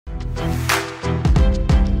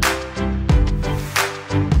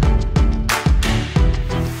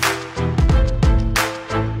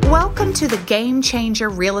the Game Changer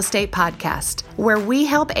Real Estate Podcast, where we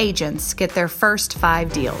help agents get their first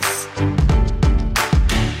 5 deals.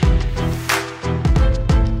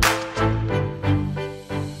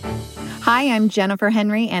 Hi, I'm Jennifer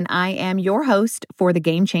Henry, and I am your host for the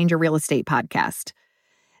Game Changer Real Estate Podcast.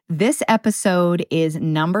 This episode is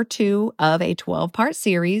number 2 of a 12-part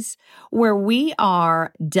series where we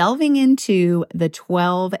are delving into the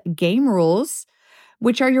 12 game rules,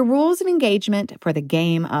 which are your rules of engagement for the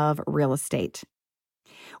game of real estate.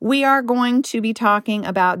 We are going to be talking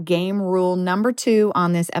about game rule number 2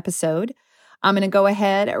 on this episode. I'm going to go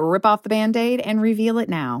ahead, rip off the Band-Aid, and reveal it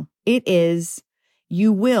now. It is,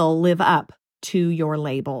 you will live up to your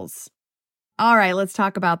labels. All right, let's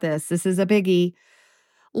talk about this. This is a biggie.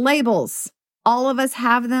 Labels. All of us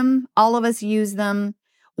have them. All of us use them.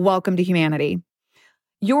 Welcome to humanity.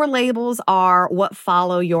 Your labels are what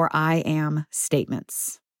follow your I am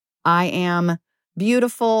statements. I am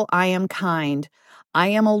beautiful. I am kind. I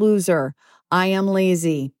am a loser. I am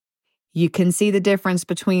lazy. You can see the difference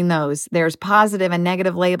between those. There's positive and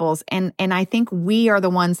negative labels, and I think we are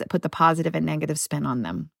the ones that put the positive and negative spin on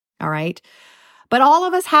them. All right? But all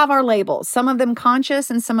of us have our labels, some of them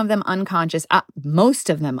conscious and some of them unconscious, most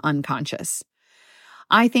of them unconscious.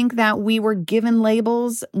 I think that we were given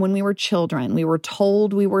labels when we were children. We were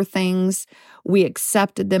told we were things. We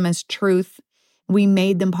accepted them as truth. We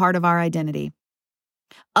made them part of our identity.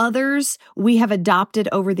 Others we have adopted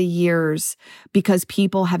over the years because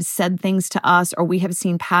people have said things to us or we have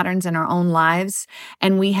seen patterns in our own lives,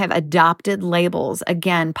 and we have adopted labels,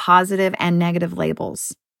 again, positive and negative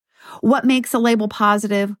labels. What makes a label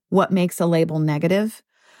positive? What makes a label negative?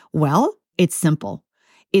 Well, it's simple.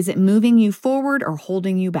 Is it moving you forward or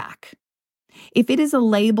holding you back? If it is a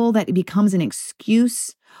label that becomes an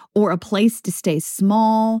excuse or a place to stay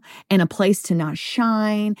small and a place to not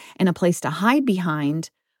shine and a place to hide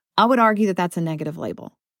behind, I would argue that that's a negative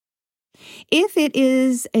label. If it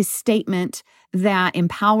is a statement that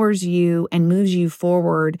empowers you and moves you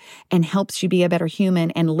forward and helps you be a better human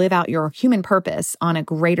and live out your human purpose on a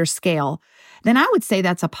greater scale, then I would say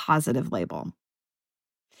that's a positive label.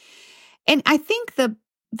 And I think the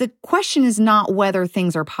question is not whether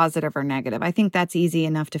things are positive or negative. I think that's easy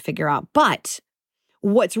enough to figure out. But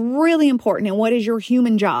what's really important and what is your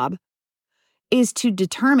human job is to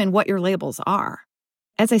determine what your labels are.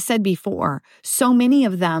 As I said before, so many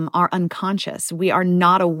of them are unconscious. We are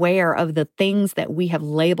not aware of the things that we have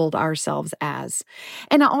labeled ourselves as.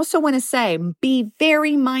 And I also want to say, be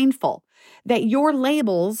very mindful that your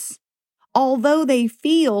labels, although they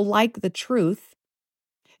feel like the truth,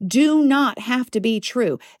 do not have to be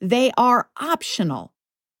true. They are optional.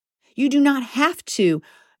 You do not have to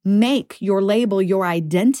make your label your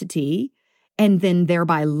identity and then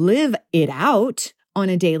thereby live it out on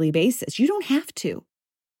a daily basis. You don't have to.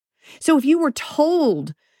 So if you were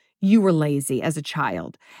told you were lazy as a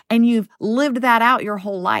child and you've lived that out your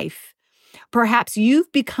whole life, perhaps you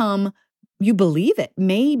believe it,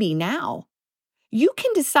 maybe now. You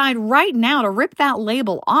can decide right now to rip that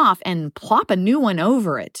label off and plop a new one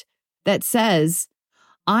over it that says,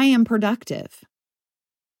 I am productive.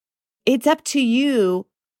 It's up to you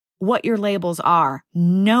what your labels are.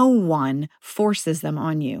 No one forces them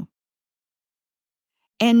on you.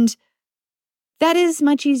 And that is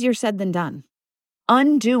much easier said than done.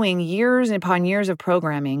 Undoing years upon years of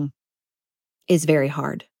programming is very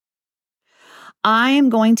hard. I am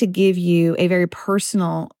going to give you a very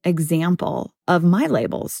personal example of my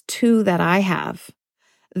labels, 2 that I have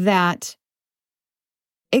that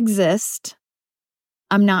exist.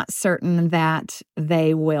 I'm not certain that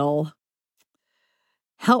they will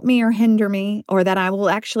help me or hinder me or that I will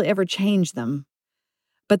actually ever change them,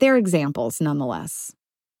 but they're examples nonetheless.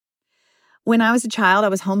 When I was a child, I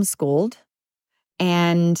was homeschooled,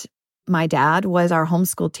 and my dad was our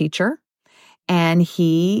homeschool teacher, and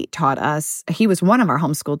he taught us, he was one of our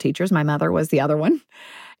homeschool teachers, my mother was the other one,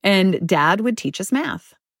 and Dad would teach us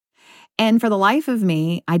math. And for the life of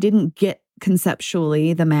me, I didn't get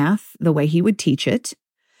conceptually the math the way he would teach it,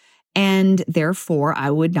 and therefore I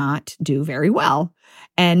would not do very well.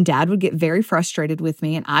 And Dad would get very frustrated with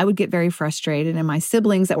me, and I would get very frustrated, and my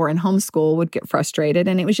siblings that were in homeschool would get frustrated,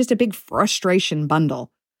 and it was just a big frustration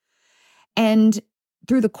bundle. And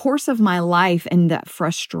through the course of my life and that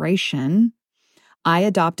frustration, I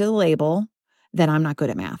adopted a label that I'm not good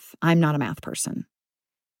at math. I'm not a math person.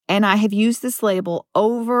 And I have used this label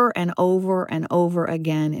over and over and over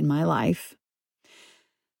again in my life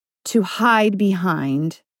to hide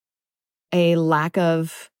behind a lack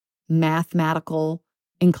of mathematical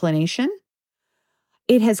inclination.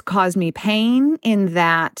 It has caused me pain in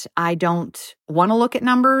that I don't want to look at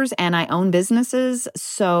numbers and I own businesses,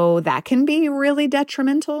 so that can be really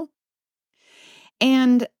detrimental.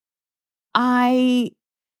 And I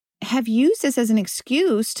have used this as an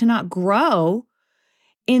excuse to not grow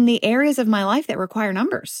in the areas of my life that require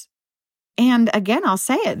numbers. And again, I'll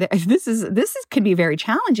say it, this can be very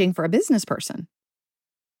challenging for a business person.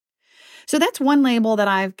 So that's one label that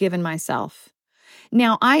I've given myself.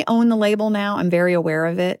 Now, I own the label now. I'm very aware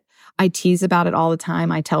of it. I tease about it all the time.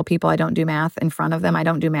 I tell people I don't do math in front of them. I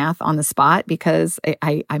don't do math on the spot because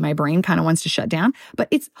my brain kind of wants to shut down. But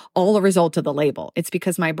it's all a result of the label. It's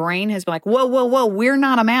because my brain has been like, whoa, we're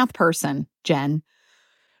not a math person, Jen.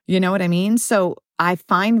 You know what I mean? So I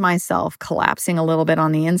find myself collapsing a little bit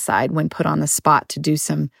on the inside when put on the spot to do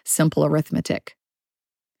some simple arithmetic.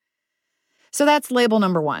 So that's label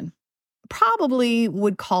number one. Probably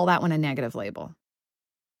would call that one a negative label.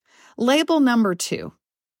 Label number two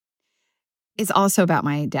is also about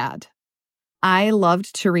my dad. I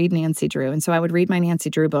loved to read Nancy Drew, and so I would read my Nancy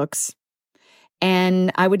Drew books,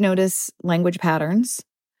 and I would notice language patterns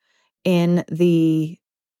in the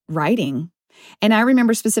writing. And I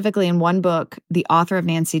remember specifically in one book, the author of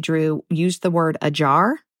Nancy Drew used the word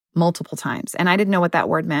ajar multiple times, and I didn't know what that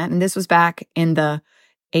word meant, and this was back in the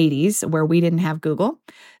 80s where we didn't have Google.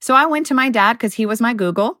 So I went to my dad because he was my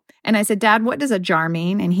Google, and I said, Dad, what does ajar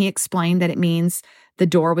mean? And he explained that it means the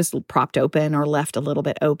door was propped open or left a little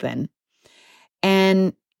bit open.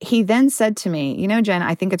 And he then said to me, you know, Jen,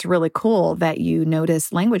 I think it's really cool that you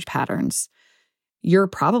notice language patterns. You're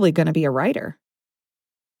probably going to be a writer.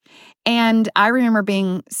 And I remember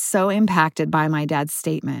being so impacted by my dad's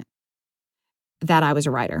statement that I was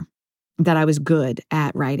a writer, that I was good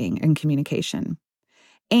at writing and communication.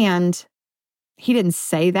 And he didn't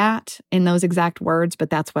say that in those exact words, but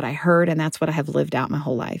that's what I heard, and that's what I have lived out my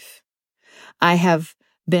whole life. I have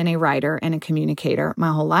been a writer and a communicator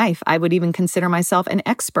my whole life. I would even consider myself an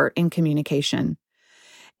expert in communication.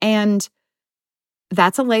 And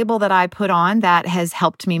that's a label that I put on that has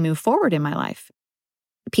helped me move forward in my life.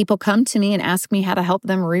 People come to me and ask me how to help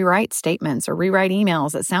them rewrite statements or rewrite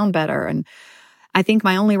emails that sound better. And I think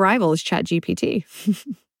my only rival is ChatGPT.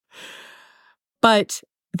 But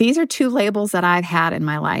these are two labels that I've had in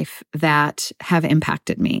my life that have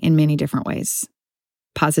impacted me in many different ways,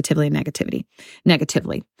 positively and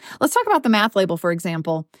negatively. Let's talk about the math label, for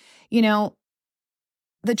example. You know,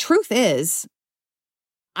 the truth is,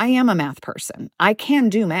 I am a math person. I can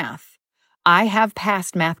do math. I have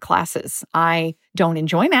passed math classes. I don't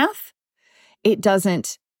enjoy math. It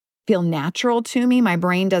doesn't feel natural to me. My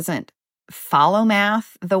brain doesn't follow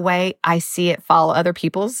math the way I see it other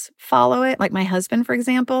people's follow it. Like my husband, for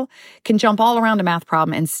example, can jump all around a math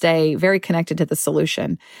problem and stay very connected to the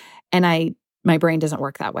solution. And my brain doesn't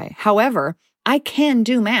work that way. However, I can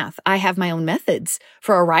do math. I have my own methods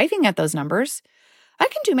for arriving at those numbers. I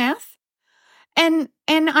can do math. And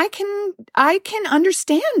I can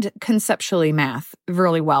understand conceptually math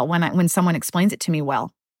really well when someone explains it to me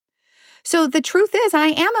well. So the truth is, I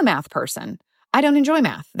am a math person. I don't enjoy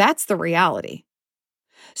math. That's the reality.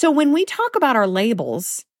 So when we talk about our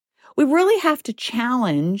labels, we really have to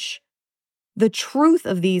challenge the truth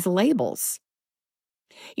of these labels.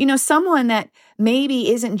 You know, someone that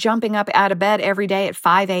maybe isn't jumping up out of bed every day at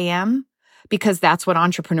 5 a.m. because that's what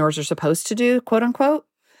entrepreneurs are supposed to do, quote unquote,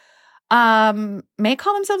 may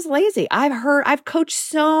call themselves lazy. I've coached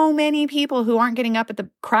so many people who aren't getting up at the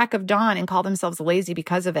crack of dawn and call themselves lazy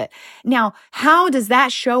because of it. Now, how does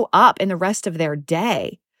that show up in the rest of their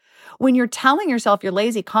day? When you're telling yourself you're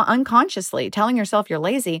lazy, unconsciously telling yourself you're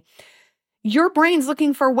lazy, your brain's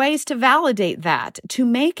looking for ways to validate that, to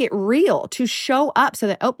make it real, to show up so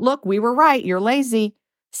that, oh, look, we were right. You're lazy.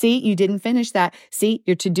 See, you didn't finish that. See,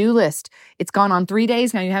 your to-do list. It's gone on 3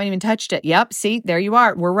 days now. You haven't even touched it. Yep. See, there you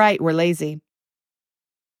are. We're right. We're lazy.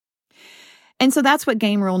 And so that's what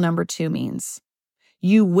game rule number 2 means.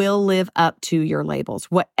 You will live up to your labels.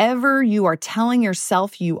 Whatever you are telling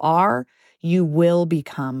yourself you are, you will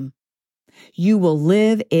become. You will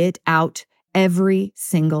live it out every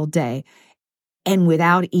single day and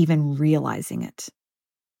without even realizing it.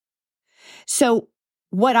 So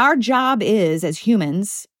what our job is as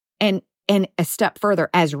humans, and a step further,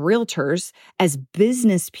 as realtors, as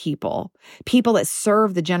business people that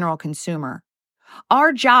serve the general consumer,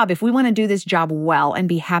 our job, if we want to do this job well and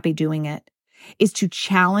be happy doing it, is to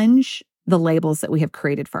challenge the labels that we have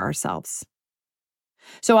created for ourselves.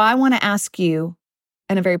 So I want to ask you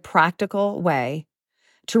in a very practical way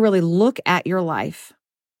to really look at your life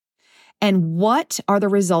and what are the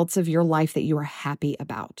results of your life that you are happy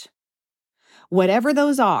about. Whatever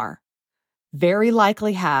those are, very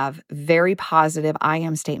likely have very positive I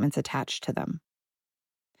am statements attached to them.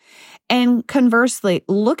 And conversely,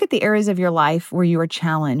 look at the areas of your life where you are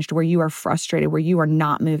challenged, where you are frustrated, where you are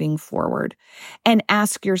not moving forward, and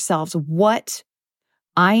ask yourselves, what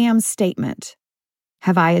I am statement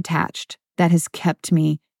have I attached that has kept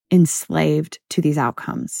me enslaved to these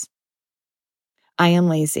outcomes? I am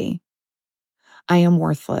lazy. I am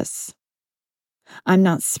worthless. I'm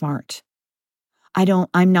not smart.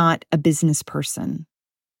 I'm not a business person.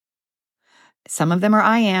 Some of them are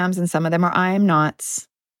I ams and some of them are I am nots,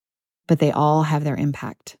 but they all have their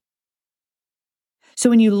impact. So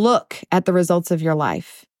when you look at the results of your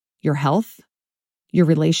life, your health, your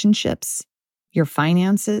relationships, your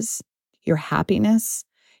finances, your happiness,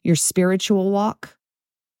 your spiritual walk,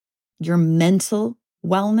 your mental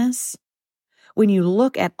wellness, when you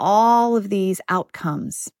look at all of these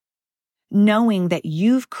outcomes, knowing that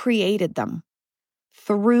you've created them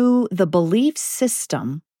through the belief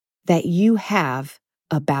system that you have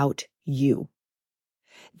about you.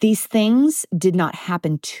 These things did not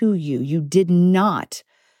happen to you. You did not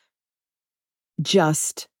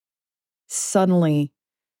just suddenly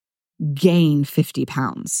gain 50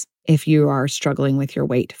 pounds if you are struggling with your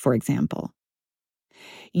weight, for example.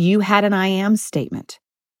 You had an I am statement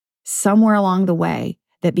somewhere along the way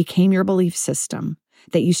that became your belief system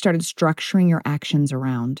that you started structuring your actions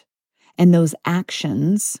around. And those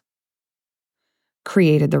actions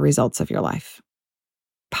created the results of your life,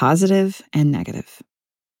 positive and negative.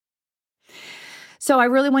 So I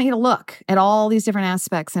really want you to look at all these different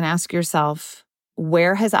aspects and ask yourself,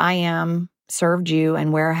 where has I am served you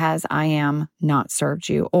and where has I am not served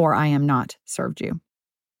you, or I am not served you?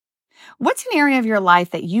 What's an area of your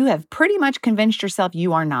life that you have pretty much convinced yourself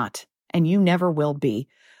you are not and you never will be,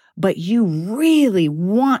 but you really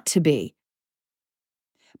want to be?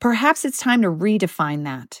 Perhaps it's time to redefine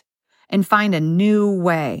that and find a new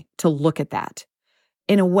way to look at that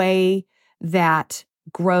in a way that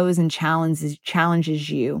grows and challenges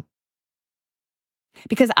you.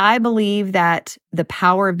 Because I believe that the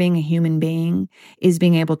power of being a human being is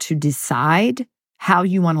being able to decide how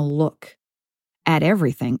you want to look at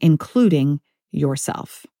everything, including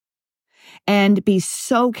yourself. And be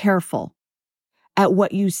so careful at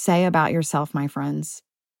what you say about yourself, my friends.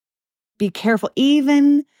 Be careful.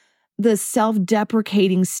 Even the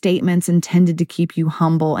self-deprecating statements intended to keep you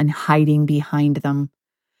humble and hiding behind them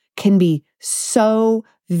can be so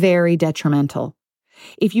very detrimental.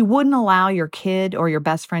 If you wouldn't allow your kid or your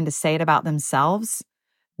best friend to say it about themselves,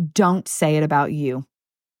 don't say it about you.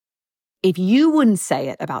 If you wouldn't say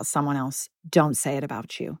it about someone else, don't say it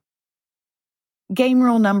about you. Game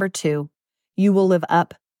rule number 2, you will live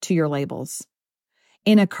up to your labels.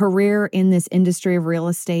 In a career in this industry of real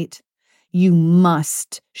estate, you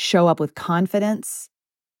must show up with confidence.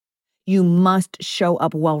 You must show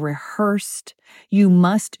up well-rehearsed. You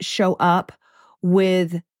must show up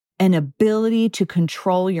with an ability to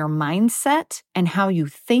control your mindset and how you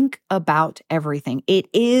think about everything. It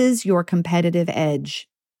is your competitive edge.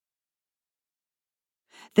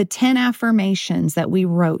 The 10 affirmations that we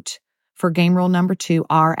wrote for game rule number 2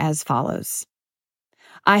 are as follows.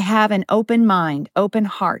 I have an open mind, open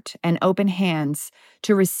heart, and open hands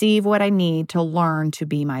to receive what I need to learn to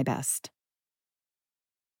be my best.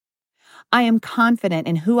 I am confident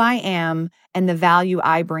in who I am and the value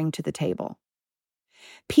I bring to the table.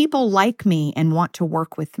 People like me and want to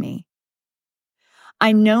work with me.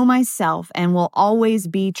 I know myself and will always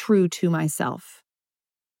be true to myself.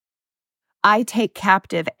 I take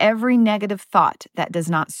captive every negative thought that does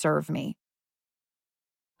not serve me.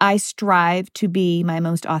 I strive to be my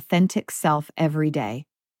most authentic self every day.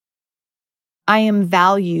 I am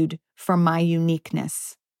valued for my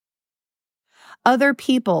uniqueness. Other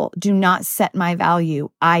people do not set my value,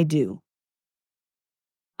 I do.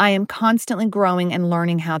 I am constantly growing and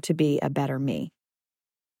learning how to be a better me.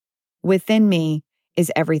 Within me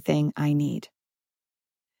is everything I need.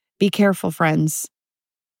 Be careful, friends.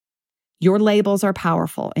 Your labels are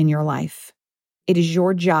powerful in your life. It is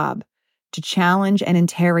your job to challenge and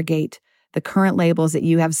interrogate the current labels that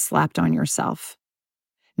you have slapped on yourself.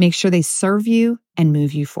 Make sure they serve you and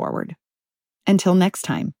move you forward. Until next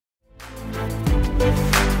time.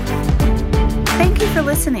 Thank you for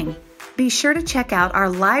listening. Be sure to check out our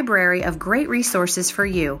library of great resources for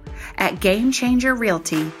you at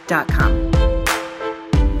GameChangerRealty.com.